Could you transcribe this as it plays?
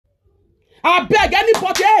I beg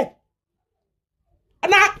anybody.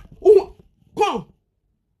 Now, come.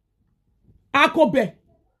 AKOBE.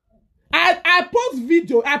 I post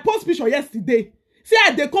video, I post picture yesterday.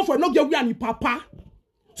 Say they come for no get and papa.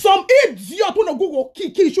 Some idiot when go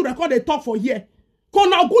key should record the talk for here. Come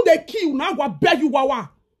now go the key now go beg you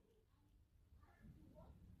wawa.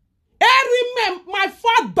 Remember my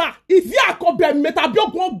father is here AKOBE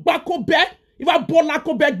metabio go back AKOBE if I ball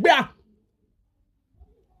AKOBE bear.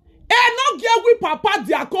 No get we papa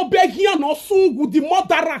the Akobeghian no sungu the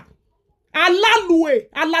mother. Alalue,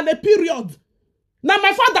 ala the period. Now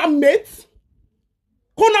my father mate.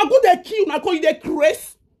 Kona go the kill na call you the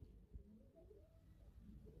craze.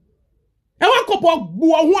 E wa kopo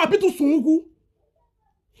gbo ohun abi to sungu.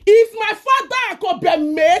 If my father AKOBE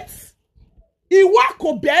mate, iwa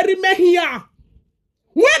AKOBE remain here.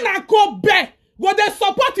 When AKOBE but they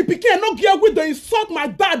support the pikin no get with the insult my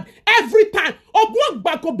dad every time.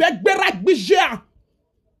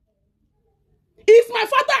 If my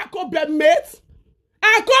father AKOBE mate,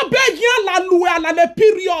 Akobeghian la lue la le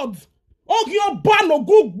period. Ogyo ban no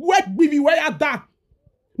go work with you where that.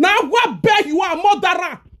 Now what beg you are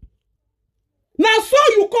mother. Now so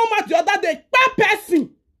you come at the other day,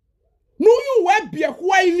 person. No you work be a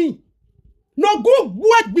whiny. No go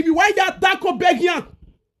work with you where that Akobeghian.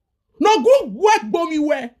 No go work bomi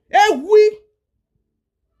we. We.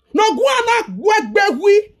 No go na work be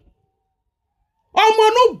we. Omo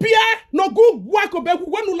no bia no go work be we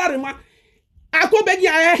when ularema.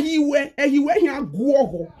 Akobeghian ehiwe hia go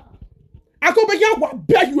ho. Akobeghian wa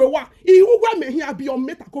be you wa. Ihu gwa me hia be your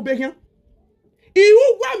mate Akobeghian.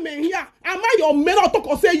 Ihu gwa me hia am I your mate or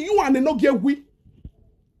talk say you and no get we.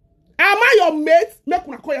 Am I your mate? Make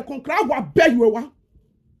una call your concra wa be you wa.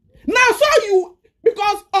 Now so you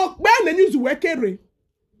because Okbe the news workere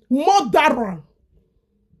Modara.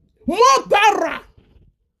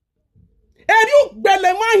 And you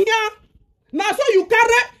belema here. Now so you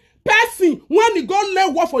carry person when you go lay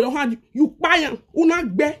work for your hand, you buy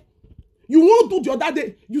unagbe. You won't do the other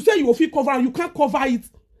day. You say you will feel cover and you can't cover it.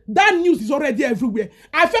 That news is already everywhere.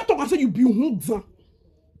 I felt talk and say you be hunza.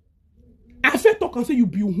 I felt talk and say you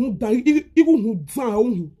be hunza. Even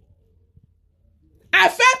hunza. I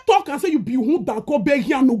felt talk and say you be hunza.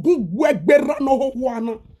 Akobeghian no go work better no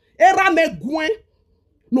wana. Era ne gwen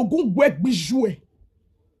no go work bijoué.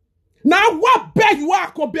 Now what beg you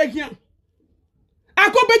are Akobeghian?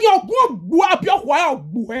 Akobeghian go up your while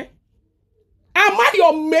boy. Am I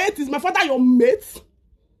your mate? Is my father your mate?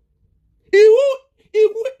 He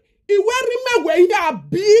remember where he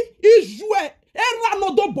be Israel. Era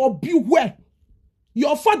no do bobi where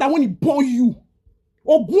your father when he born you.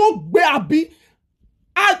 Ogun where be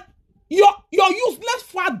your useless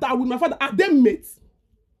father with my father are them mates.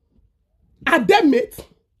 Are them mates?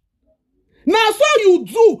 Now so you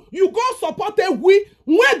do, you go support a we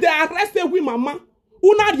when they arrest a we mama.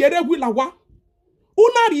 Una yere we lawa.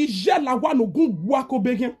 Una rije lawa no gun bua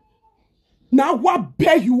Akobeghian. Now what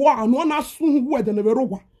beg you are no na sun we de nevero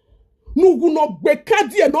wa. No gu no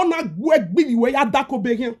bekadi e no na gwe gbibi we ya da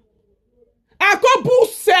Akobeghian. Akobu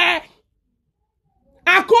se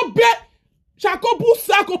Akobe Shakobu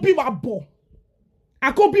se Akobi va bo.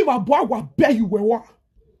 Akobi va bo wa beg you we wa.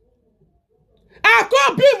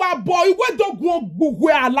 Akobi va bo we do gun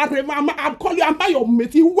gbugwe ala re mama am call you am your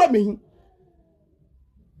mate we me.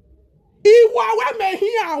 Iwa we me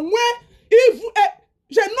here when if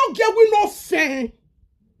je no get we no fin.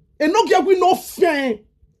 E no get we no fin.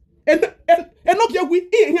 E no get we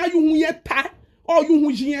here you hu ye ta or you hu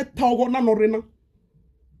ye ta o na no re na.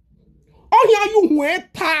 O here you hu e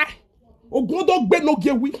ta ogun do gbe no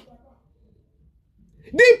get we.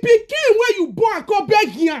 The pikin where you born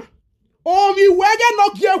Akobeghian. Oh, we were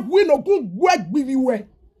not get we no good work with you. I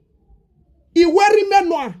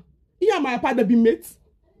remember. Here my father be mates.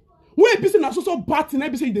 When a person is so bad in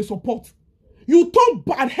every say they support. You turn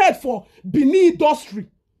bad head for Benin industry.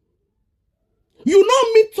 You not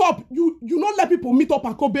meet up. You not let people meet up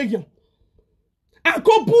Akobeghian.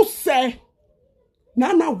 Akobu say,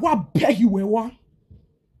 Nana what beg you wa.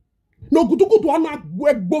 No good wana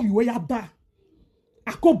work both you ya da.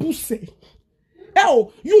 Akobu say.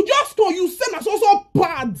 Oh, you just know you send us also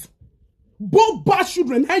bad. Both bad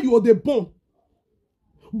children, how you are the born.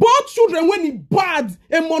 Both children when he bad,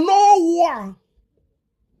 and mono war.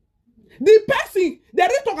 The person, they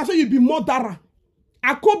didn't talk and say you be murderer.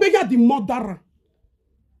 Akobeghian the murderer.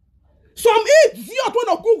 Some idiot when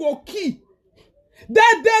a Google key. They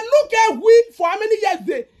look at we for how many years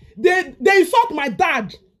they insult my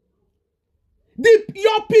dad.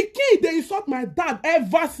 Your pikin, they insult my dad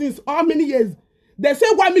ever since how many years? They say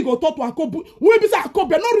why me go talk to AKOBE. When we say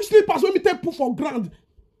AKOBE, not richly pass when me take put for grand.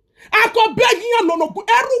 Akobeghian no go.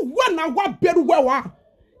 Everywhere na wa beruwe wa.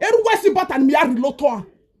 Everywhere si bata mi ari loto.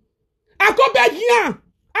 Akobeghian.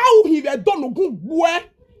 How he ve don no go bue.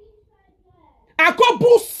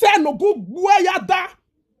 Akobu se no go bue yada.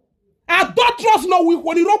 Adulterous no we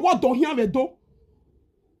when you know what don here ve do.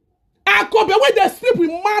 Akobe when they sleep with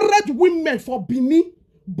married women for Benin,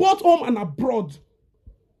 both home and abroad.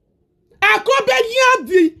 Akobeghian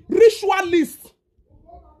the ritualist.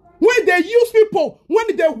 When they use people,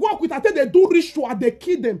 when they work with, I think they do ritual, they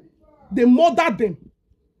kill them, they murder them.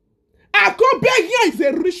 Akobeghian is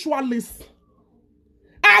a ritualist.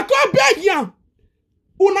 Akobeghian,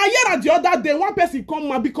 una the other day, one person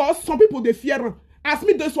come out because some people they fear him. Ask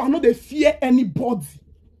me this one, I know they fear anybody.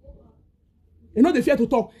 You know they fear to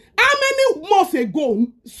talk. How many months ago,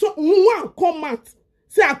 so one come out,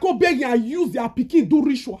 say Akobeghian use their pikin do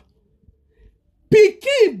ritual.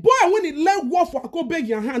 Pikin boy when he let war for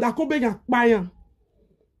Akobeghian hand, Akobeghian buy.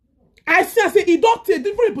 I say he don't say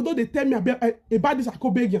different people don't they tell me about this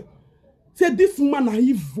Akobeghian. Say this man are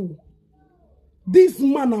evil. This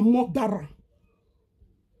man are murderer.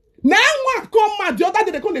 Now one come out, the other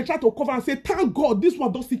day they come they try to cover and say, thank God this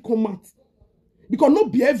one doesn't come out. Because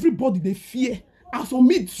not be everybody they fear. As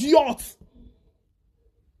some idiots.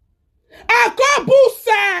 Akobu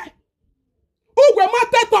say, Ugwe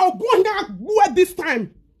mateta ogwanya this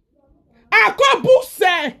time. Akobu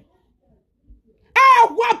say,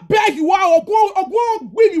 what beg you are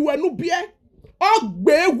ogwon gbi you enu bie.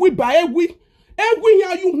 Ogbe ewi ba ewi. Ewi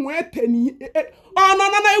ya you weteni.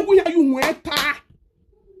 Na ewi ya you weta.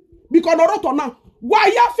 Because oroto na wa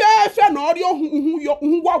ya fe na ori ohun yo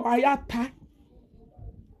wa ya ta.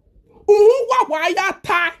 Wa ya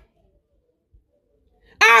ta.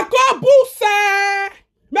 Akobu say,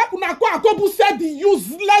 Akobu said the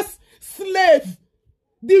useless slave.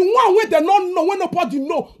 The one where they don't know, when nobody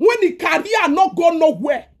know, when the career not go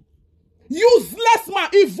nowhere. Useless man,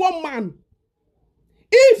 evil man.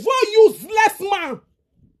 Evil, useless man.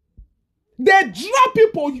 They drop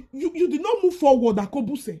people. You did not move forward,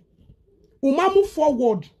 Akobu say. Uma move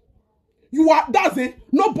forward. You are, that's it.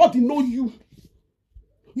 Nobody know you.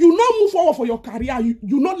 You not move forward for your career.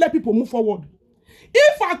 You not let people move forward.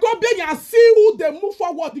 If Akobeghian see who they move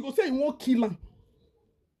forward, he go say he won't kill him.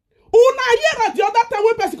 Una year at the other time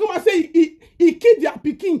when person come and say he killed their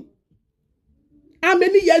pikin. How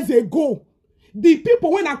many years ago? The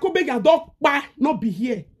people when Akobeghian dog pa not be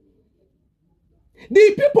here.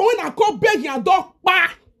 The people when Akobeghian dog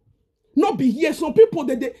pa not be here. Some people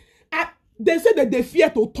they say that they fear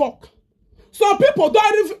to talk. Some people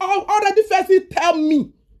don't already first tell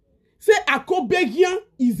me say Akobeghian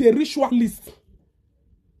is a ritualist.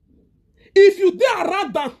 If you dare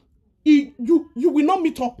around that, you will not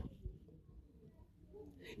meet up.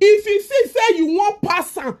 If you see say you want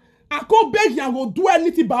person, Akobeghian will do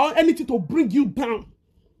anything to bring you down.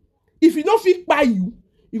 If you don't fit by you,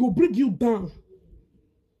 it will bring you down.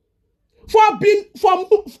 For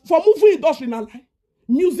movie industry now, like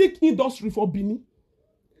music industry for Benin,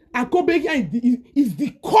 Akobeghian is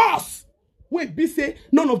the cause where be say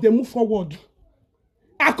none of them move forward.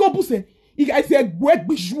 Akobu say, you guys are great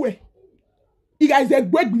bijoué. You guys are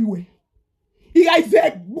great bijoué. You guys are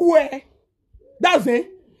great. That's it.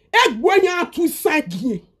 Egbe ya tu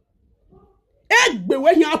sagi. Egbe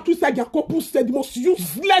we ya tu sagi. Akobu said the most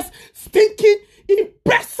useless, stinking,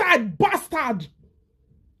 imbecile bastard.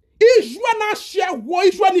 Ijwa na share wo,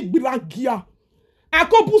 ijwa ni gbirangia.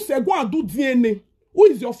 Akobu said go and do DNA. Who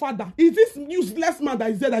is your father? Is this useless man that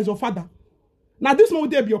is there that is your father? Now this man will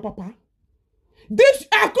there be your papa. This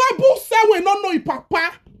Akobu said we don't know your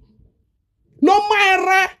papa. No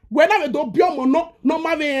matter whether we don't be no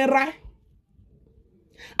matter.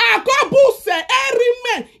 Akobu said every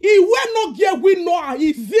man he will not get we know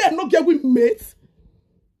he's there not get we mates.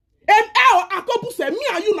 And Akobu said me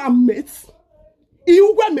and you not mates.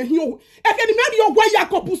 You go me you. And can imagine your way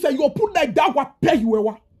Akobu said you put like that what pay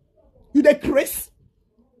you you the Chris.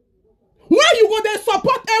 When you go there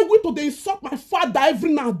support every to they insult my father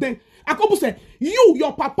every now and then. Akobu say, you,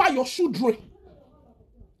 your papa, your children.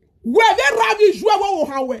 Where they ravi jouer wo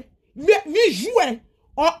hawe. Vi jouer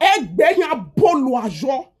or egbe ya polo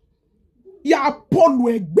ajo. Ya polo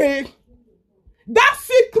egbe. That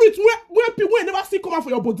secret when people never see come out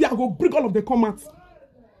for your body, I go break all of the comments.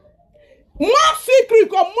 More secret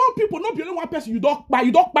or more people, not be only one person you don't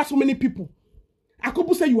buy so many people.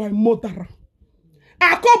 Akobu say you are a murderer.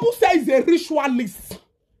 Akobu say is a ritualist.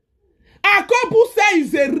 Akobu say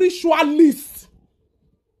is a ritualist.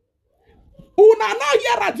 Una now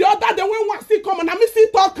hear at the other day when one see come and I miss see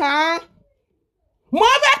talk,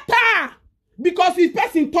 Mother because his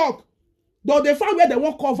person talk, though they find where they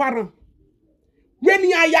won't cover him. When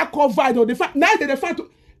you are covered or the fact now they find to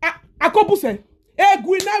Akobu say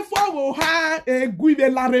egwine for ha egwive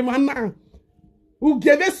la remana u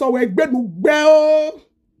geve so egbe nu gbe o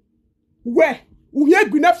we u ye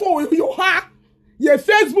egwine for yo ha ye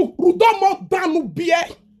Facebook rudomo danu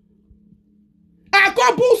bie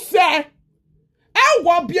Akobu say I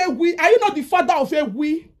will be a we. Are you not the father of a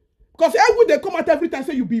we? Because every they come out every time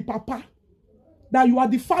say you be papa. That you are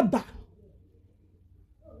the father.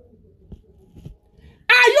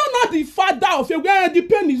 Are you not the father of a where the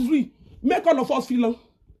pain is real? Make all of us feel.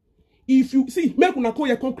 If you see, make una call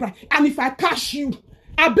you come cry. And if I catch you,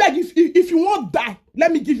 I beg if you won't die,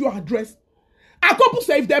 let me give you address. A couple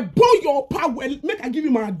say if they burn your power, make I give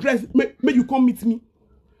you my address. Make you come meet me.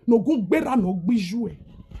 No go better no bijou.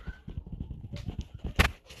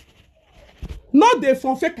 Not they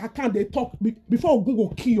from fake account they talk before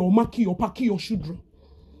Google kill your ma, kill your pa, kill your children.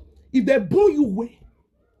 If they burn you away,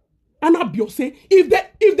 and I be say if they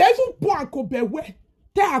even pour Akobe away,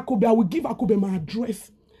 tell Akobe I will give Akobe my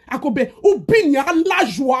address. Akobe ubinya la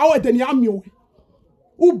joie de ni amio.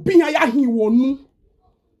 Ubinya ya hi wonu.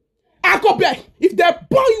 Akobe if they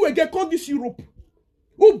burn you again come this Europe.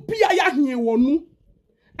 Ubinya ya hi wonu.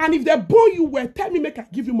 And if they burn you well, tell me make I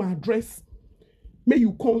give you my address. May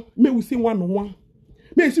you come, may we see one on one.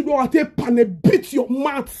 May you see do I take pan and beat your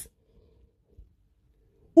mouth.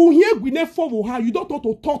 You don't want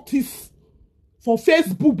to talk this for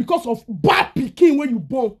Facebook because of bad picking when you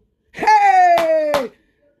born. Hey,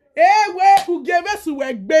 where who gave us a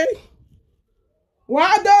wegbe?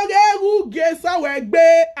 Why don't who gave us a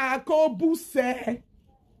wegbe? Akobu say.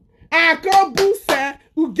 Akobu say.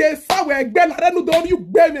 Who gave us a wegbe? I don't know you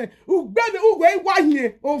baby. Who baby who way one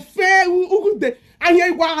here? Oh fair who de. I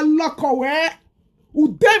hear what lock away.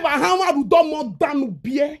 Who deva how who don't more than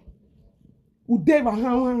beer. Who deva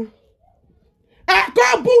how.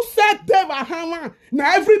 Akobu said deva how.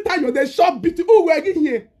 Now every time you're the shop beat who we're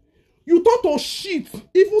here. You thought of shit.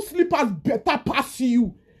 Even slippers better pass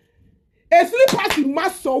you. A slippers in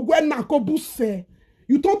master when Akobu say.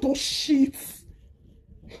 You thought of shit.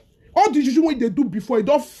 All the juju what they do before it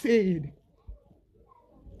don't fade.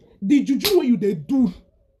 The juju what you they do.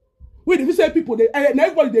 When if you say people they and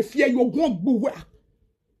everybody they fear you're going to where?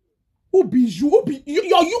 Who be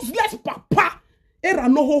you're useless papa. Era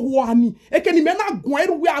no ho wani. E can you mena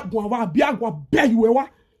gwen we agwa wa bi agwa be you wa.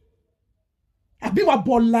 Abi wa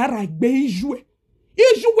bolara gbe ijue.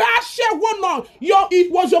 Ijue a share one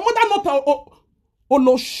it was your mother not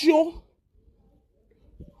olosho.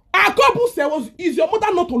 Akobu say is your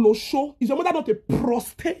mother not olosho? Is your mother not a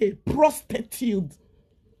prostitute?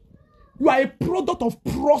 You are a product of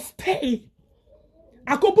prostate.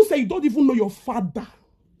 Akobu say you don't even know your father.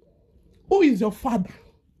 Who is your father?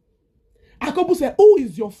 Akobu say, who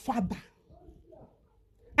is your father?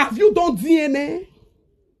 Have you done DNA?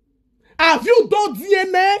 Have you done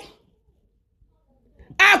DNA?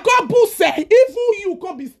 Akobu say, even you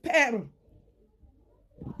can be sterile.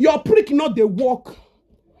 Your prick not the work.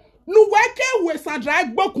 No working with a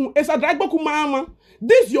drag boku mama.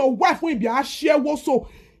 This your wife will be a share so.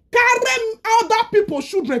 Carry other people's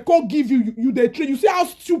children can't give you the train. You see how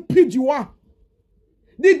stupid you are.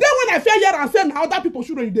 The day when I feel here and say now other people's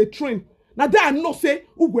children they train. Now they are not say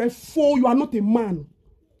who were for you are not a man.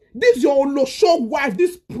 This your Olosho wife,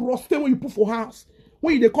 this prostate when you put for house.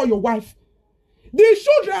 When they call your wife. The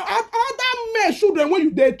children, other men children when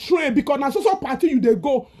you they train because now so party you they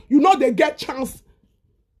go, you know they get chance.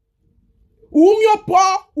 Your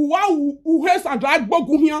pa who has a drag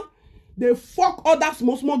bogu here. They fuck other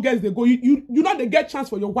small girls they go. You know they get chance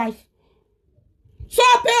for your wife. So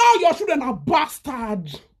I tell all your children are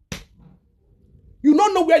bastard. You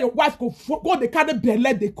don't know where your wife go they carry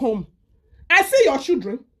belly they come. I see your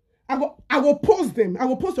children. I will post them. I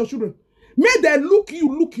will post your children. May they look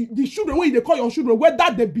the children when they call your children,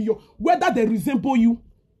 whether they be whether they resemble you.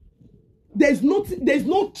 There's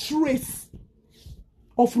no trace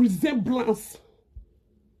of resemblance.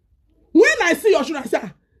 When I see your children, I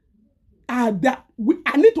say, I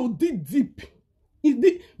need to dig deep.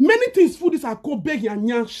 Many things food is Akobeghian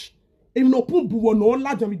nyash. And no put buwo no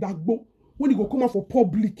large with that book when you go come out for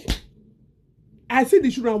public. I see the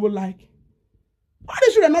children will like. All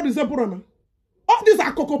the children not resemble now. All these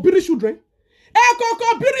are Kokobiri children.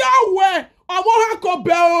 Kokobiri away. I want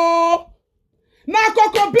Akobe. Now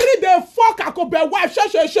Kokobiri they fuck Akobe wife.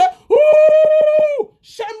 Ooh,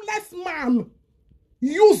 shameless man.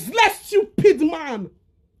 Useless stupid man.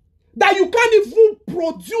 That you can't even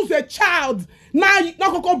produce a child. Now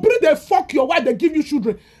Kokobiri they fuck your wife. They give you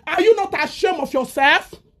children. Are you not ashamed of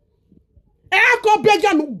yourself?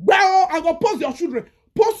 Akobeghian, I go post your children.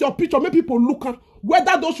 Post your picture. Make people look at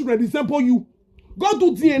whether those children resemble you. Go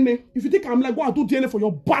do DNA. If you think I'm like, go and do DNA for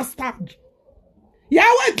your bastard.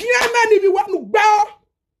 Yahweh DNA if you want to bow.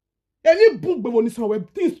 Any book but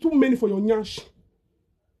things too many for your nyash.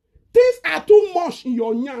 Things are too much in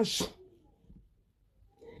your nyash.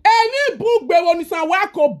 Any book but when it's a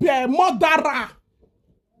AKOBE murderer.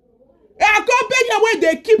 Akobeghian where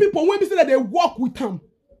they keep people when we say that they work with them.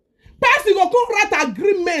 Person go come write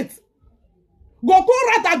agreement. Go come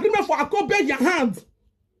write agreement for Akobeghian hands.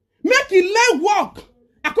 Make it let work.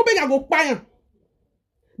 Akobeghian go buy.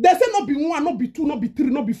 They say not be one, not be two, not be three,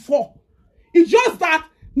 not be four. It's just that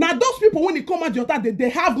now those people when they come at your time, they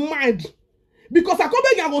have mind. Because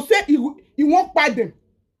Akobeghian will say he won't buy them.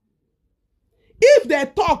 If they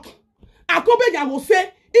talk, Akobeghian will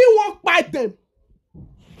say he won't buy them.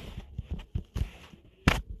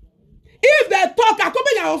 If they talk,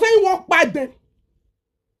 Akobeghian will say he won't buy them.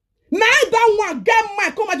 Now that one get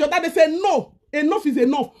mad, come at your dad, they say no, enough is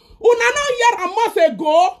enough. Una no hear a month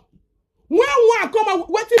ago. When one come out,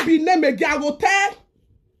 what it be name again? I go tell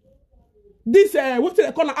this what's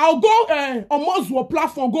it called? I'll go on Moswo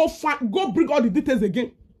platform, go bring all the details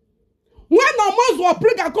again. When on Moswo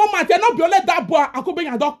bring a come out, not be let that boy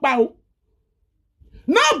Akobeghian dog bow.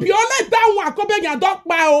 Not be let that one Akobeghian dog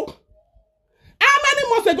bow. How many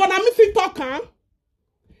months ago na me see talk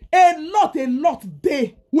a lot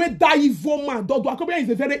day when that evil man. Dodo Akobeghian is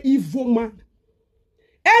a very evil man.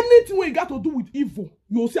 Anything we got to do with evil,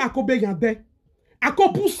 you'll see Akobeghian there.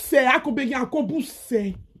 Akobeghian.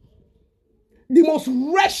 The most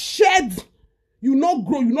wretched. You not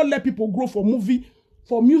grow, you not let people grow for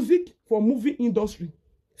music, for movie industry.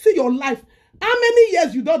 See your life. How many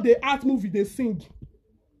years you don't they art movie, they sing?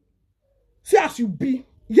 See as you be.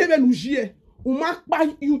 You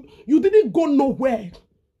didn't go nowhere.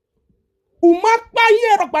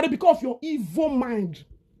 Because of your evil mind.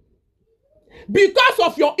 Because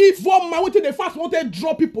of your evil mind, they first wanted to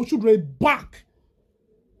draw people children back.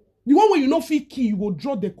 The one where you know feel key, you will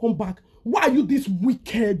draw they come back. Why are you this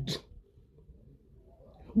wicked?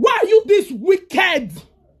 Why are you this wicked?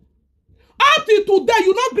 Up till today,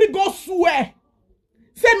 you not bring God swear.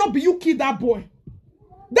 Say not be you kill that boy.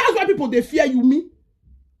 That's why people they fear you me.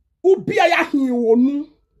 Ubi ya hiwonu.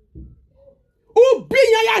 Ubi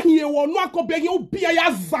ya hiwonu Akobeghian ubi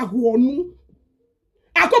ya zagwonu.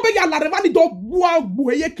 Akobeghian la revani do gwa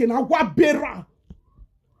gboye kena wa bera.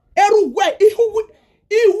 Eruwe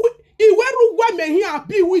iweruwe mehi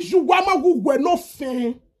abi wishu wa magugwe no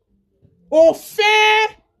fe. O fe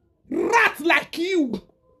rat like you.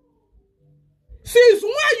 Since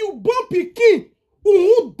when you born pikin,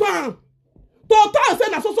 down. Total say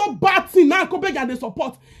na so bad thing na Akobeghian they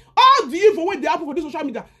support. All the evil way they happen for this social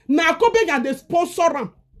media. Na Akobeghian they sponsor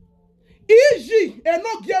them. Iji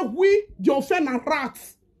eno get we the offend and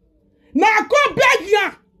rats. Na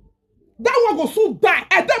Akobeghian that one go so die.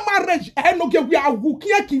 At that marriage eno get we are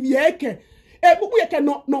wukia kivieke. Yeke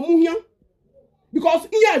no muhian. Because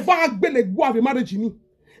here eva agbele go have a marriage in.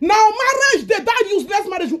 Now marriage they that useless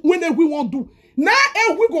marriage when we won't do. Now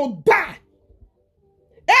we go die.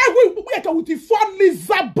 We with the 4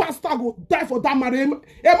 lizard bastard go die for that marriage.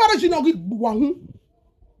 A marriage no get buahu.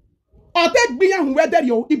 Or take being whether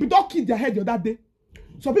you if you don't kill their head that day.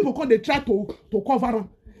 Some people come they try to cover them.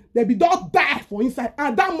 They be don't die for inside.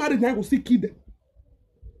 And that marriage now go see kill them.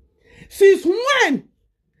 Since when?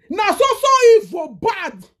 Now so evil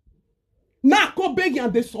bad. Now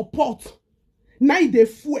Akobeghian they support. Now they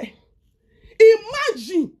fuel.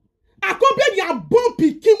 Imagine Akobeghian bomb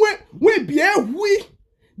pikin when be we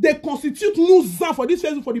they constitute nuisance for this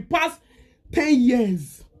person for the past 10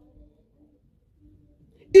 years.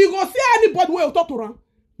 You go see anybody where you talk to them,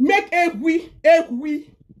 make a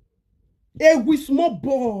small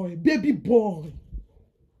boy, baby boy.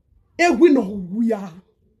 We no we are.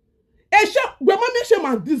 When man shame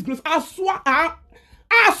and disgrace, I swear,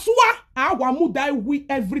 I want die we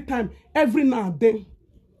every time, every now and then.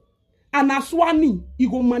 And Aswani, he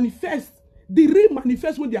go manifest. The real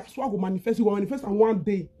manifest when the Aswa go manifest, he go manifest on one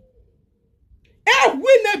day.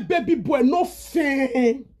 We baby boy, no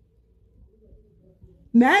fan.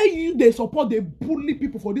 Now you they support they bully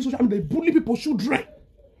people for this social media, they bully people children.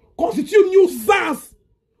 Constitute nuisance.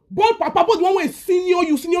 But papa, but one way senior,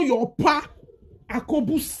 you senior your pa.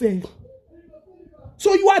 Akobu said.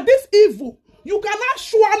 So you are this evil. You can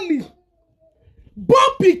actually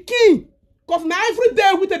bomb pikin. Because now every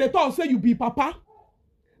day we tell the talk say you be papa.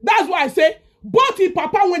 That's why I say, but he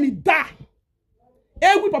papa when he die.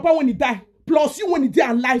 Every papa when he die. Plus you when he die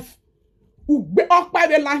alive. But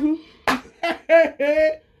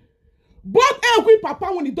every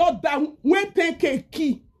papa when he don't die, when 10K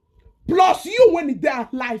key. Plus you when he die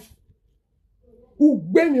alive.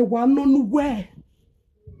 Ugbe me wa no nowhere.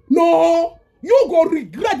 No, you go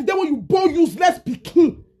regret the day when you born useless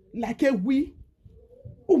pikin like a we.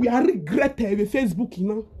 Oh, we are regretting with Facebook, you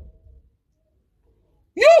know.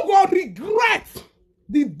 You go regret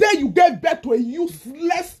the day you gave birth to a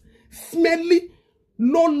useless, smelly,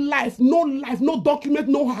 no life, no document,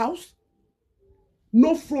 no house,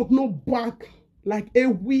 no front, no back, like a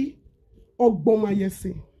we Ogboma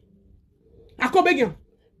Yese. Akobeghian,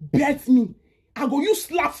 bet me, I go use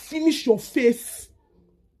slap finish your face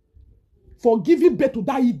for giving birth to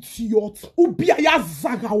that idiot. Ubiaya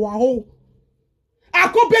Zagawao.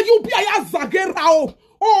 Akobeghian Ubiaya Zagerao.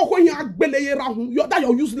 Oh, when you are that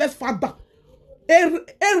your useless father.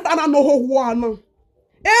 Erana no ho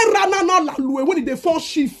Erana no la lue when they fall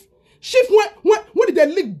shift. Shift when did they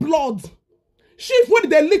leak blood? Shift when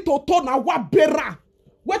did they leak to turn a wabera?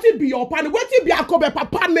 What it be your pan? What it be Akobe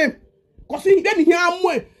papa name? Cause then he am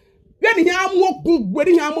good.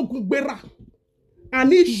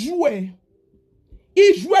 And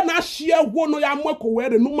Ijwe na share one ya mweko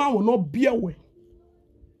where no man will not be away.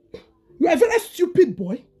 You are a very stupid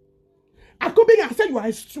boy. Akobeghian said you are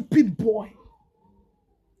a stupid boy.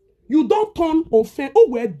 You don't turn offend. Oh,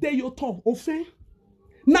 where dare you turn offend?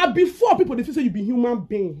 Now before people they say you be human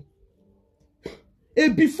being.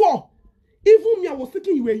 Before, even me, I was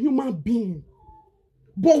thinking you were a human being.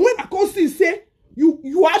 But when I come see say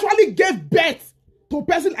you actually gave birth to a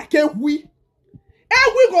person like a we.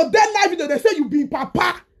 And we go dead life video, they say you be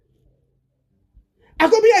papa.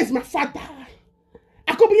 Akobeghian is my father.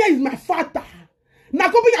 Akobeghian is my father. Now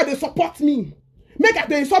Akobeghian they support me. Make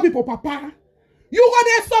they insult people, papa. You go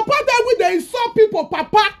they support them with the insult people,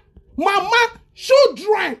 papa, mama,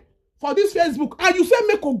 children for this Facebook. And you say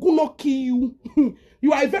make Ogun not kill you.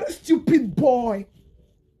 You are a very stupid boy.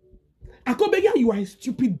 Akobeghian, you are a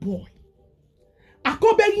stupid boy.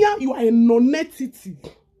 Akobeghian, you are a non-entity.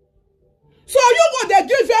 So you go they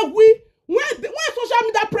give a we when social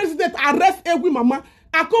media president arrest a we mama.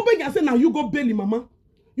 Akobeghian say now you go bail mama.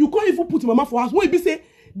 You can't even put mama for us. When you be say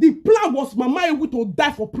the plan was mama Ewi to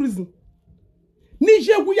die for prison.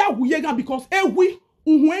 Nije wuya wuyega because Ewi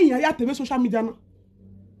unwe ya TV social media na.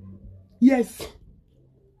 Yes.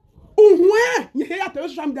 Unwe ya TV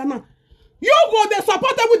social media na. You go they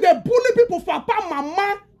support them with the bully people for papa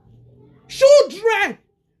mama. Children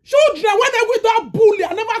when Ewi don't bully,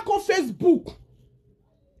 I never call Facebook.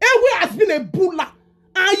 Ewi has been a buller.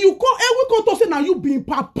 And you call Ewi come to say now you being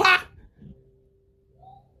papa.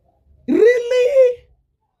 Really?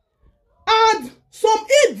 And some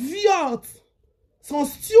idiots, some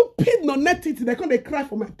stupid non-entity, they come they cry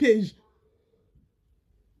for my page.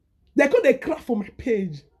 They come they cry for my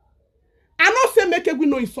page. I not say make Ewi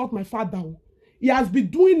no insult my father. He has been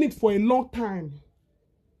doing it for a long time.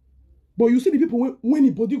 But you see the people when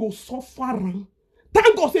the body goes suffer.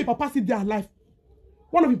 Thank God say papa see their life.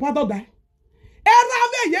 One of the father die.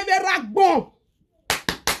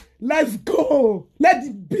 Let's go. Let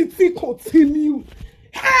the beating continue.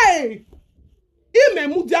 Hey!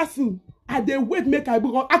 Ime mujasin. I dey wait make I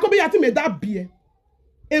born. Akobeghian made that beer.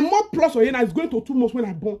 A month plus or is going to 2 months when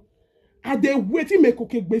I born. I dey wait make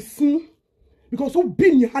okegbesin. Because who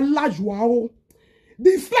been your large wow.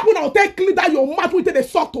 The slap when I'll take clean that your mouth with the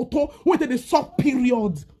soft toto, with the soft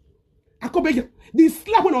period. Akobeghian, the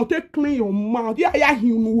slap when I'll take clean your mouth. Yeah,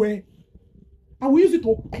 I will use it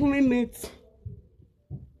to clean it.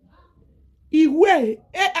 We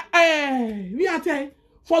are telling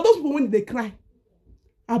for those people when they cry,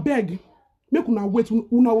 I beg, make una wait,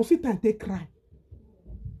 una will sit and take cry.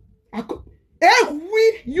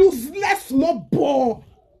 We useless small boy.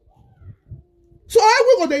 So I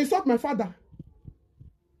will go to insult my father.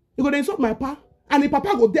 You go to insult my papa, and the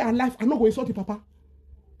papa go there alive. I'm not going to insult the papa.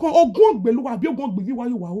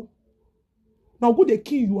 Now go they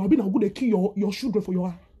kill you. I mean, now go they kill your children for your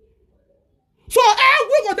eye. So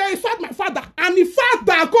we go there insult my father, and the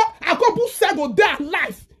father I go put say go there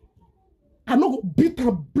alive. I no go beat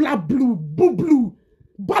a blah blue, boo blue,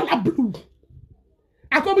 bala blue.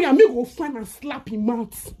 I go be and me go find and slap him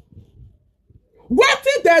mouth. What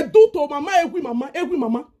did they do to mama? Every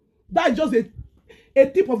mama? That's just a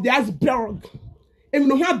tip of the iceberg. And you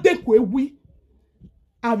know how they we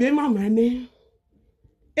have my money.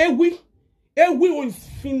 Ewi is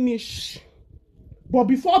finished. But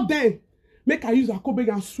before then, make I use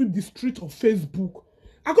Akobeghian and sweep the street of Facebook.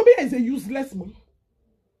 Akobeghian is a useless man.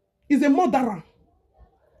 He's a murderer.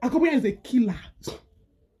 Akobeghian is a killer.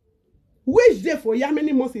 Where is there for here? How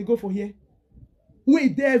many months ago for here?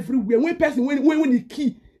 When there everywhere. When person when the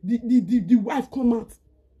key, the wife come out.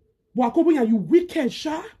 But Akobeghian, you wicked,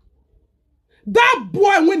 sha. That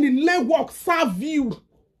boy when the leg walk serve you.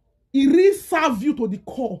 He really serve you to the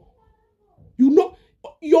core. You know,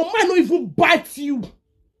 your mind not even bite you.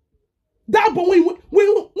 That boy,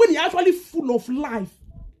 when he actually full of life,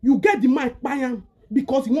 you get the mind buying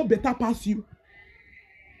because he won't better pass you.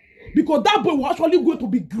 Because that boy will actually going to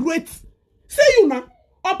be great. Say you now,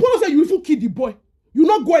 upon say you even kill the boy, you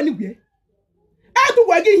not go anywhere. I do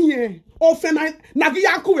work in here. Often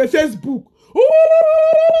Nagiyaku with Facebook.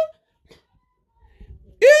 Ooh!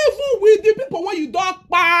 Even with the people when you don't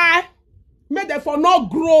buy, make them for not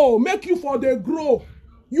grow, make you for the grow.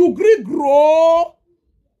 You agree grow.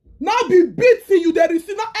 Now be beating you, there is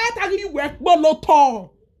not actually work but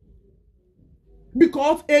all.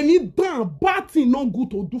 Because any damn bad thing not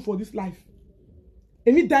good to do for this life.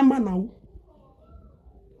 Any damn man now.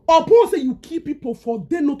 Upon say you keep people for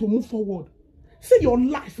them not to move forward. See your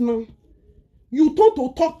life now. You thought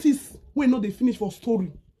to talk this when not they finish for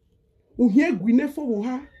story. Uhe gwine for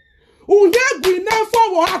woha. Uhe gwine for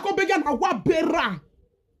woha. Akobeghian na wa bera.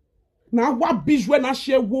 Na wa bijwe na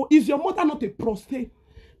shewo. Is your mother not a prostate?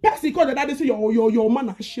 Person called the daddy say your man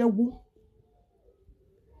na shewo.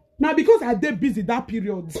 Now because I did busy that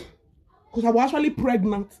period, because I was actually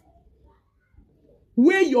pregnant.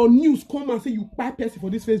 When your news come and say you buy person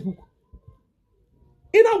for this Facebook,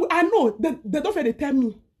 you know I know they don't they tell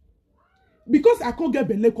me because I can't get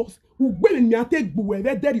belekos.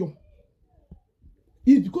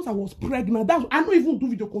 It's because I was pregnant. That's I don't even do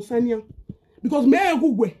video concerning because me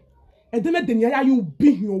and then you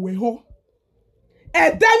be your way ho.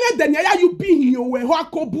 And then you be your way ho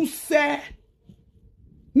akobu say.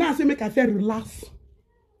 Now say make I feel relax.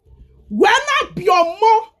 When I be your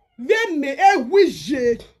mom, then me every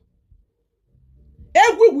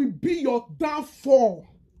will be your downfall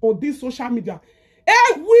on this social media.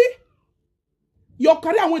 Every your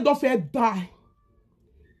career will not fair die.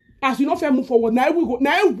 As you not fair move forward, now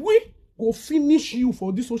we go finish you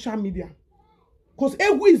for this social media. Because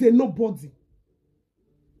every is a nobody.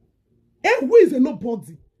 Every is a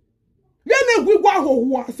nobody. Then we go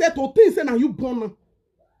who are set to things and you born.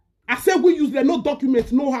 I said we use the no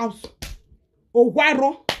document, no house. Or wire,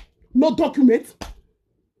 no document.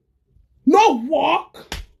 No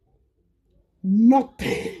work.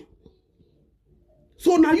 Nothing.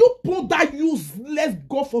 So now you put that useless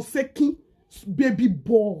God-forsaken baby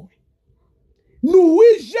boy. No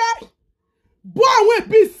wish. Boy will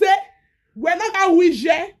be say when I wish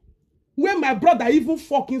when my brother even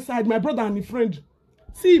fuck inside, my brother and his friend.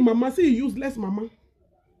 See mama, see useless mama.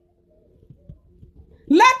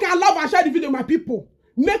 Like I love and share the video, my people.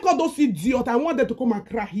 Make all those idiots. I want them to come and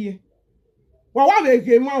cry here. Well, what they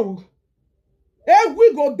came out? If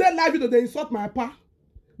we go there live video, they insult my papa.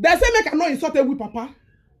 They say make I not insult every papa.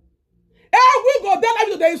 If we go there live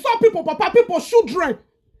video, they insult people, papa, people, children,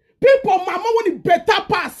 people, mama, when it better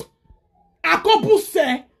pass. Akobu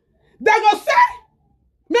say, they go say,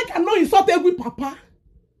 make I not insult every papa.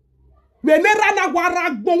 When they run a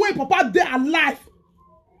warag, when papa they alive.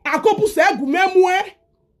 Akobu say, gumemwe.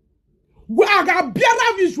 Aga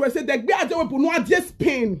biara visual say the gbe aje wepo no adie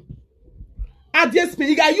Spain. Adie Spain,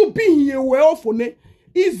 you got you be here we ofone.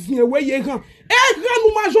 Is here we ye gan. E gan no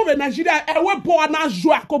ma jove Nigeria e we bo na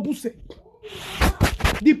jo Akobu say.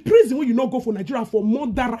 The prison where you not go for Nigeria for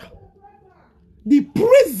murder. The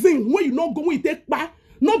prison where you not go when you take back,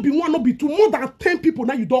 not be one, not be two, more than 10 people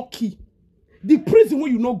now you don't kill. The prison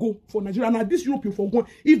where you not go for Nigeria, now this Europe you for one.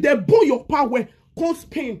 If they burn your power, come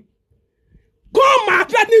Spain. Come on,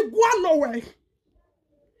 let me go nowhere.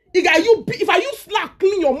 If I use slack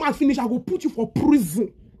clean your mouth finish, I will put you for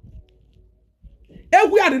prison.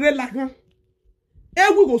 Every are the like huh?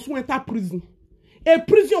 Every go so enter prison. A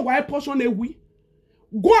prison where I portion every.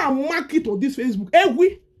 Go and mark it on this Facebook.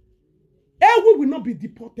 Every will not be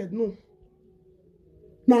deported, no.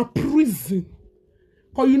 Now prison.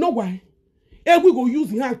 Cause you know why? Every go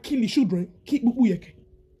use him and kill the children. Keep uyeke.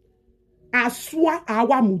 Aswa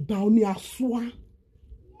awa mudaoni aswa.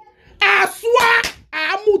 Aswa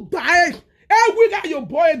amudae. We got your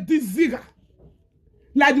boy this zigga.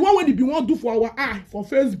 Like the one when they be want to do for our eye for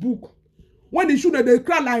Facebook. When they shoot they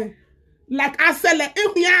cry like I said like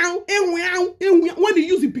when they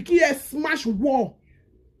use the picky smash wall.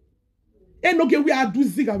 And no get we are do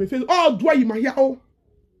zigga with face. Oh do you my here oh.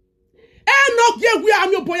 And no get we are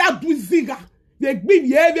your boy are do zigga. They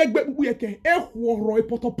give we can e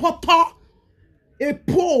poto. A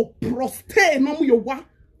poor prostate no your wa.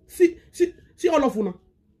 See all of you now.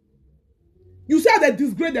 You said they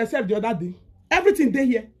disgrace themselves the other day. Everything they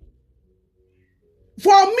here.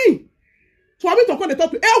 For me to come and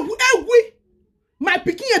talk to we my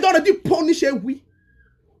picking had already punished we.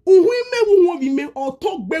 Me or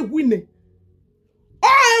talk be winning.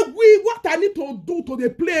 Oh we what I need to do to the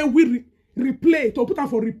play we replay to put on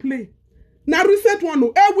for replay. Now recent one,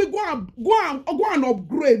 we go and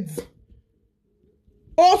upgrade.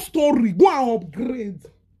 All story, go and upgrade.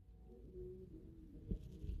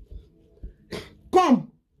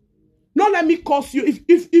 Come. Not let me curse you.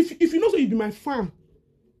 If you know so you be my fan.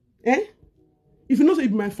 If you know so you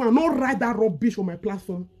be my fan, not write that rubbish on my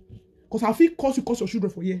platform. Because I feel curse your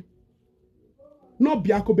children for you. Not be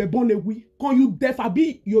Akobe born away. Can you deaf? I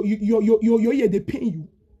be your ear they pain you.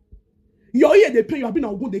 Your ear they pain you. I be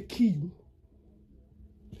now good they kill you.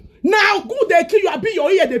 Now good they kill you. I be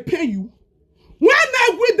your ear they pain you. When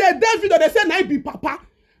I with the David they said I be papa,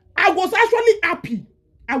 I was actually happy.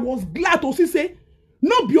 I was glad to see say,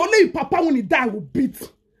 no be only papa when he die I will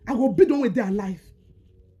beat. I will beat them when they are alive.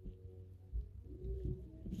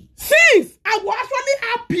 Since I was actually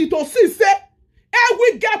happy to see say,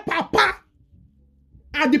 we get papa.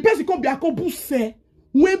 And the person come be Akobu say,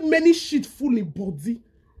 when many shit full in body.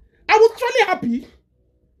 I was actually happy.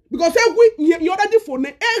 Because you already for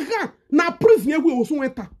na prison we also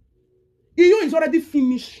enter. Iyo is already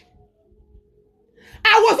finished.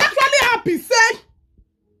 I was actually happy say,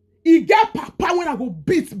 he get papa when I go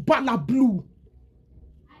beat Bala Blue.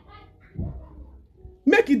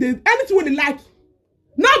 Make it anything when they like.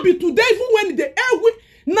 Now be today, even when they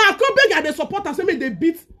now Akobeghian they support and say make they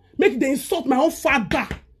beat, make they insult my own father.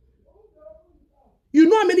 You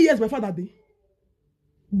know how many years my father did?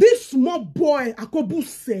 This small boy, Akobu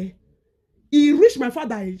say, he reached my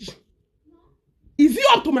father age. Is he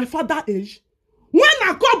up to my father age? When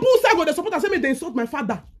Akobu say go they support and say make they insult my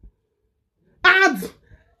father. And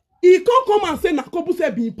he can't come and say Akobu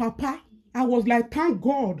say be papa. I was like, thank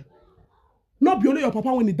God. Not be only your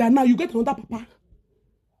papa when he died. Now you get another papa.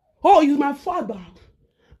 Oh, he's my father.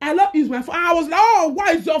 I love he's my father. I was like, oh,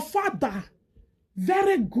 why is your father?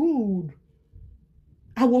 Very good.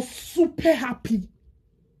 I was super happy.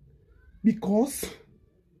 Because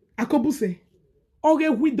Akobu say, okay,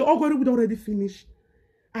 we already finished.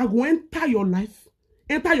 I go enter your life,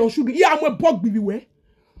 enter your children. Yeah, I'm a bug baby way.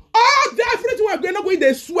 Oh, everything we're going to go,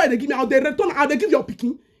 they swear, they give me out, they return out, they give your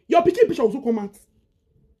picking. Your picking picture also come out.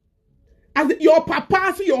 As your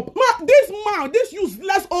papa, see your this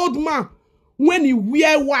useless old man, when he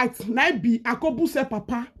wear white, now be Akobu say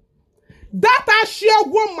papa. That I share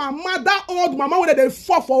one mama, that old mama when they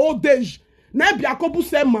fought for old age. Now be Akobu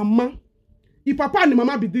say mama. If papa and the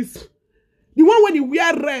mama be this. The one when he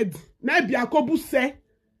wear red, now be Akobu say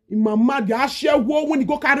mama, the share one when he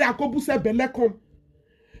go carry Akobu say belekom.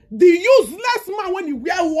 The useless man when he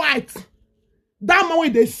wear white, that man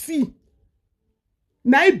when they see.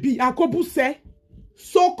 Now be Akobu say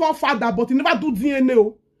so-called father, but he never do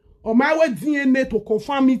DNA or my way DNA to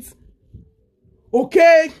confirm it.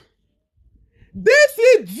 Okay. This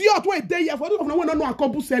idiot wait there here for those of no one know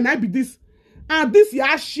Akobu say now be this. And this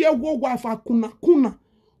ya share wo wife kuna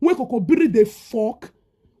when Kokobiri they fuck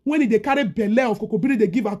when they carry belle of Kokobiri they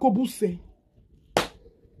give Akobu say.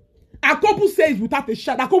 Akobu say is without a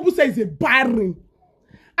shot. Akobu say is a barren.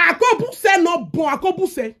 Akobu say no bon. Akobu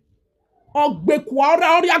say Ogbekwa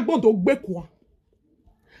ori agbon to Ogbekwa.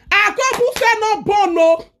 Akobu say no born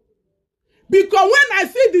no. Because when I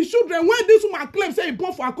see the children, when this woman claim say he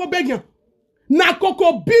born for Akobeghian, na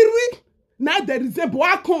Kokobiri, na there is a boy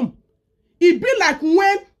come. It be like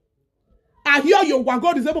when I hear your wa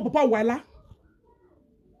God is able Papa Wala.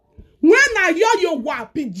 When I hear your wa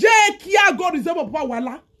PJ Kia God is able Papa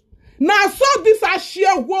Wala. Now so this I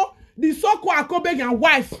share what the so-called Akobeghian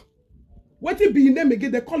wife. What it be name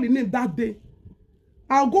again? They call the name that day.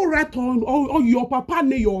 I'll go right on. Oh, your papa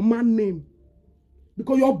name, your man name.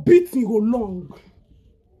 Because your beating go long.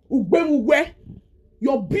 Ugbe,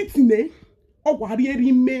 your beating eh? Oh, what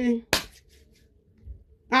me?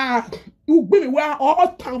 Ugbe where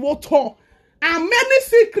all Wotowoto. And many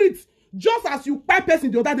secrets, just as you buy person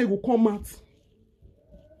the other day will come out.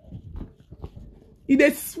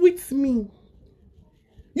 It sweets me.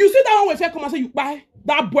 You see that one when say come and say you buy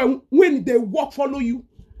that boy when they walk follow you.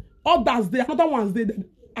 Others there, another ones there.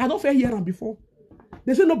 I don't feel hear them before.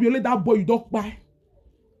 They say no be only that boy you don't buy.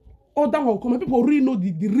 Other one come and people really know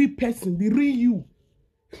the real person, the real you.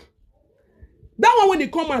 That one when they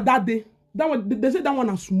come out that day, that one they say that one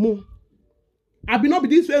is small. I be not be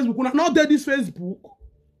this Facebook, not there this Facebook.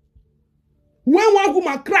 When one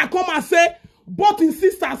woman cry come and say, but in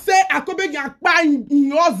sister say Akobeghian buy in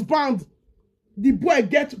your husband. The boy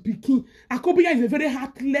get picking. Akobeghian is a very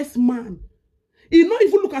heartless man. He not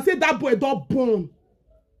even look and say that boy don't born.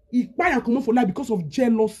 He buy and come for life because of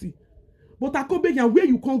jealousy. But Akobeghian, where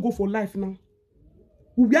you can't go for life now?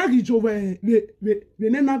 Where you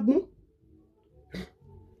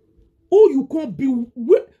can't be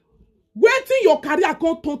waiting your career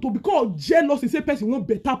can't turn to because of jealousy. Say person won't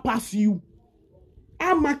better pass you.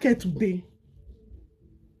 Our market today.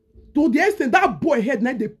 To the extent that boy head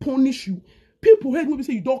now they punish you. People head will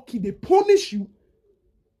say you don't kill, they punish you.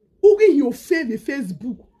 Who in your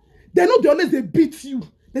Facebook? They know they always they beat you.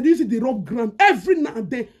 They use it they rub ground. Every now and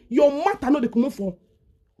then, your matter know they come out for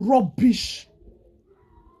rubbish.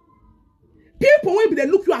 People when they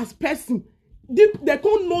look you as person, they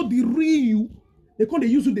can't know the real you. They can't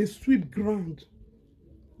use you they sweep ground.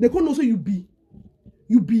 They can't know say you be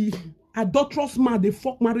adulterous man, they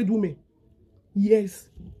fuck married women. Yes.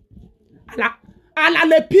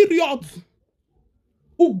 Le period.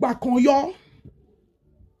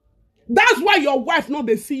 That's why your wife not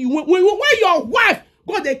they see you. When your wife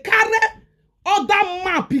go they carry other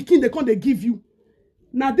man picking they can't they give you.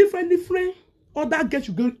 Now different. Other get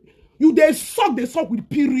you they suck with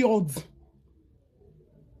periods.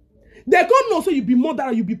 They can't know so you be mother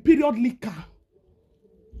or you be period liquor.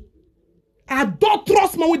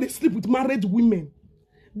 Adulterous man when they sleep with married women.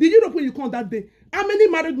 Did you know when you come that day? How many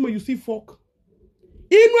married women you see fuck?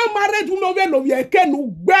 Inwe married women we no ye ke no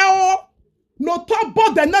gbe no top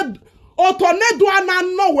bother na otone do ana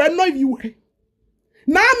no we no you.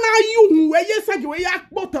 Na you we ye say we ya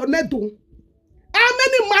botone do. How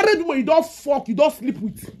many married women you don't fuck, you don't sleep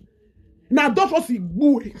with? Na don't for see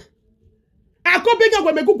gbu. Akobeghian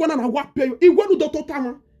we me go na wa pay you. Iwe nu do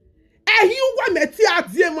totama. You wa me ti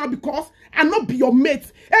adie because I not be your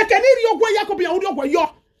mate. E can iri ogwa Akobeghian ori ogwa yo.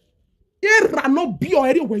 Era no be your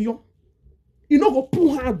area where you. You know go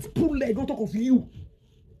pull hands, pull leg on top of you.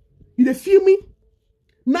 You dey feel me?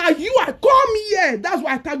 Now you are come here. That's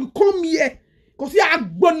why I tell you come here. Cause you are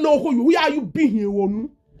gonna know who you. Where are you being here?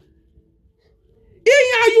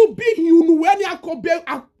 Here you being you when you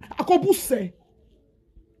Akobu say.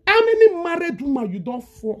 How many married women you don't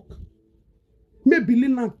fuck? Maybe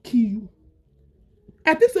Lina kill you.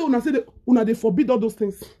 I think say una they forbid all those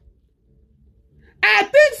things. I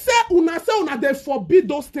think say una they forbid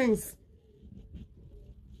those things.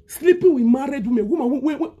 Sleeping with married women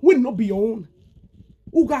will not be your own.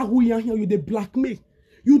 Who got who you here? You they blackmail.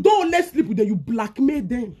 You don't let sleep with them. You blackmail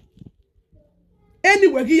them.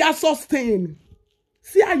 Anyway, you are sustained.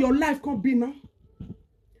 See how your life can be now.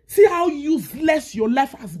 See how useless your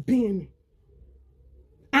life has been.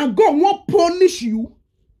 And God won't punish you.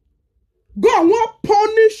 God won't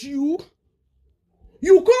punish you.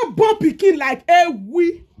 You can't born picking like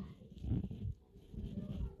we.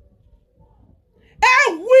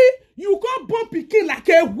 You can't born picking like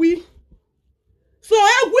we. So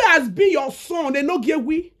we has been your son. They know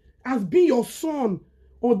we has been your son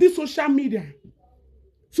on this social media.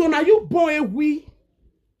 So now you born we.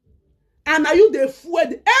 And now you the fool.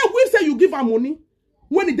 We say you give her money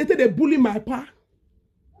when he dated they bully my pa.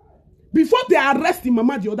 Before they arrest him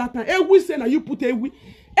mama the other time, we say now you put we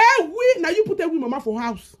now you put mama for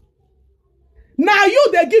house. Now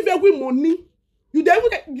you they give we money. You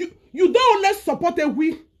don't let support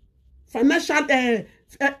we financially,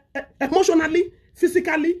 emotionally,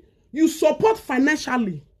 physically. You support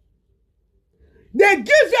financially. They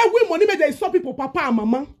give we money, but they stop people, papa and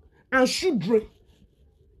mama and children.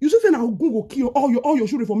 You say now go kill all your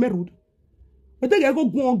children for married. But they go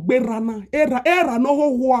on berana era no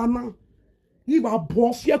ho wana. You are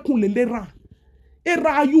boss ya kunlelera.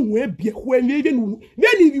 Era you we bie hwe even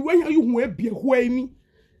if you we bie hwe mi.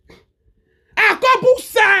 Akobu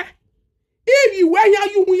say if you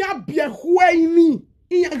we bie hwe mi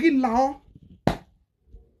in la.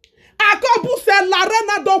 Akobu say la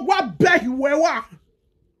rena do wa bie hwe wa.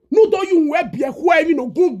 No do you we bie hwe mi no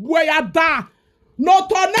gun ya da. No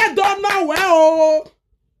tornado no we o.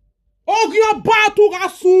 Ogyo batu ga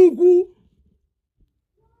sungu.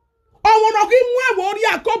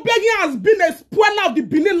 Akobeghian has been a spoiler of the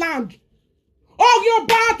Benin land. Ogyo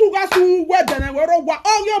batu ga sungu dene wero wa.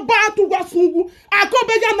 Ogyo batu ga sungu.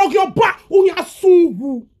 Akobeghian ogyo ba unya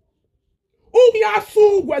sungu. Unya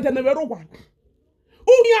sungu dene wero wa.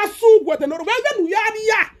 Unya sungu dene wero wa. Even uyari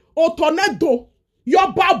ya o tornado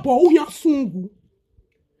yo babo unya sungu.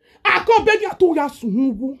 Akobeghian tu ga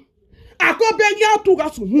sungu. Akobeghian tu ga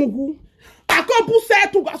sungu. Akobu se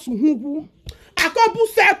tu ga sungu. Akobu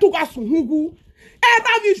se tu ga sungu.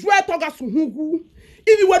 Eba visuel to ga sungu.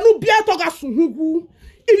 If you were no bia to ga sungu.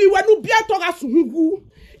 If you were no bia to ga sungu.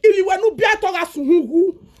 If you were no bia to ga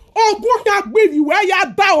sungu. Ogun ya gbe you where ya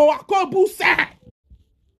da o Akobu se.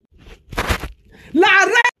 La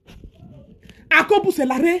re. Akobu se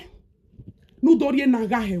la re. Nu dorie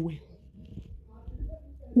nanga hewe.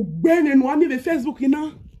 Ugbene no ami ve Facebook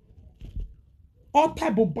ina. All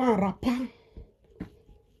type of ban rapper.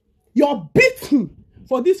 You're beaten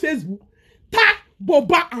for this Facebook. Ta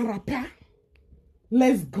boba and rapper.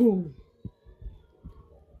 Let's go.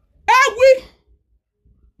 We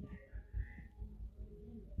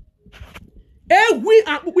we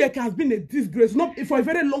and Akobeghian has been a disgrace, not for a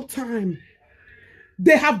very long time.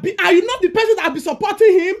 They have been, are you not the person that have been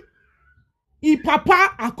supporting him?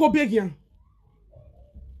 Papa Akobeghian.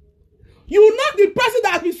 You not the person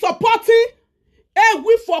that has been supporting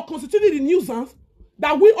we for constituting the nuisance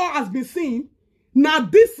that we all has been seeing. Now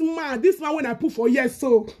this man when I put for years,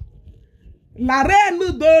 so La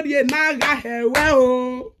reine Dorie naga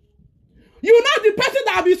hewe. You not the person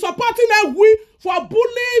that have been supporting we for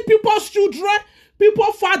bullying people's children,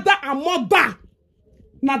 people's father and mother.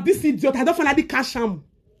 Now this idiot, I don't finally catch him.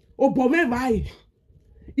 Oh, but why?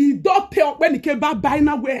 He don't tell when he came back by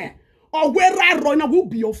nowhere. Or where I run, I will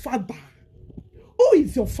be your father. Who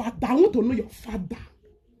is your father? I want to know your father.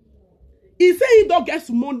 He say he don't get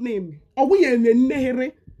small name. Or we in the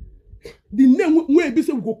name. The name will be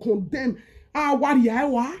say we go condemn. What ya?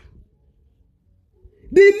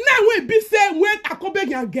 The name will be say when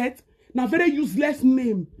Akobeghian get na very useless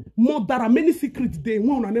name. More there are many secrets there.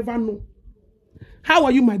 One will never know. How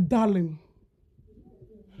are you, my darling?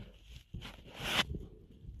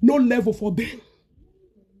 No level for them.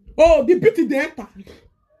 Oh, the beauty they enter.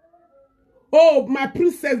 Oh, my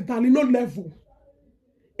princess darling, no level.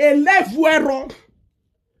 A level error.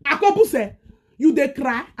 Akobu say, you dey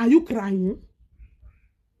cry? Are you crying?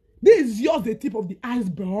 This is just the tip of the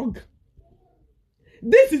iceberg.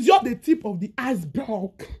 This is just the tip of the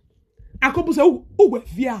iceberg. Akobu say, who were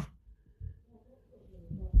via?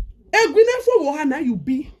 For Wohana you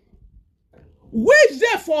be. Which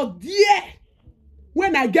therefore dear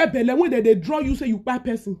when I get belly, when they draw you say you bad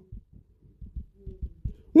person.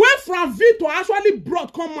 When Frank Victor actually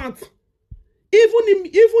brought comment, even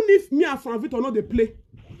if me and Frank Victor not they play.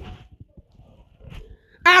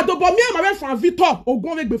 But me and my Frank Victor or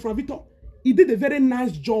go with Frank Victor, he did a very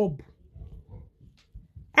nice job.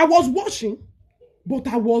 I was watching, but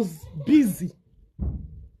I was busy.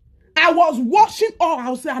 I was watching all. I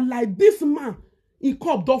was saying, like this man, he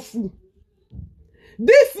cop dofu.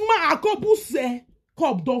 This man, Akobu say,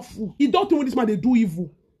 cop dofu. He don't think when this man they do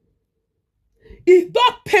evil. He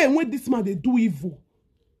don't tell when this man they do evil.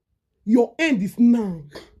 Your end is now.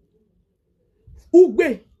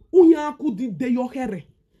 Ugbe, unyaku di de yo here.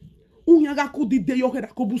 Unyaku di de yo here.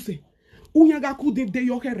 Akobu say, unyaku di de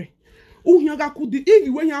yo here. Unyaku di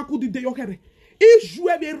when yaku di de yo here.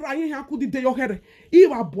 Ijue be rayin yaku di de yo here.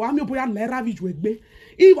 Iwa boa mi boya lera vi juegbe.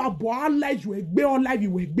 Iwa boa la juegbe o la vi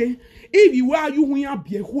wegbe. Iwi wa yu hunya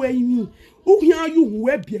biehwe ni. Uhia yu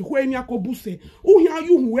huwe biehwe ni Akobuse. Uhia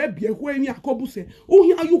yu huwe biehwe ni Akobuse.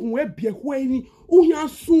 Uhia yu huwe biehwe ni. Uhia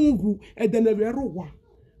sungu edenevero wa.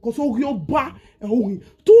 Koso uhio ba uhi.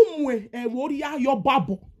 Tumwe woria yo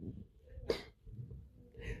babo.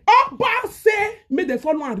 Oba say may the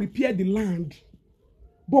follow and repair the land.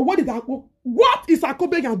 But what is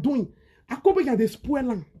Akobeghian doing? Akobeghian they spoil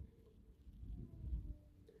land.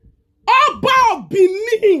 Oba of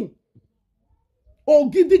Benin.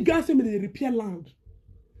 Ogidi Gan say may they repair land.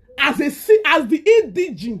 As the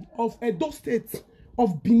indigene of Edo State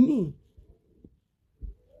of Benin.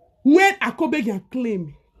 When Akobeghian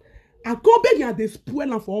claim, Akobeghian they spoil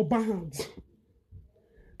land for Oba hands.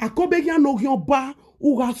 Akobeghian no yoba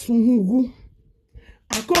uga sunhugu.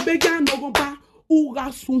 Akobeghian no yoba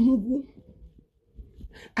uga sunhugu.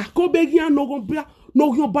 Akobeghian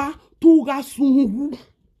no yoba tuga sunhugu.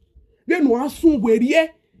 Then no asun werie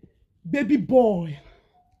baby boy.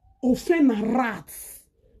 Ofen na rats.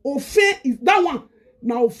 Ofen is that one.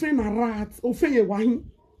 Now ofen na rats. Ofen ye wahin.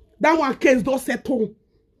 That one case don't settle.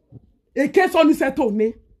 A case only settle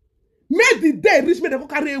ne. May the day reach me the go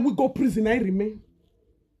carry we go prison I remain.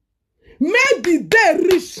 May the day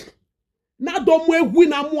reach. Na domwe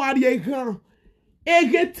wina muari egan.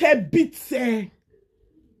 Ege te bitse.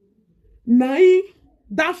 Nai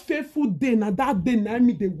that faithful day na that day na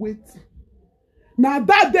me dey wait. Na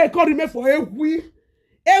that day come remain for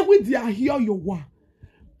every dia hear your wa.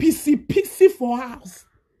 Pissy for house.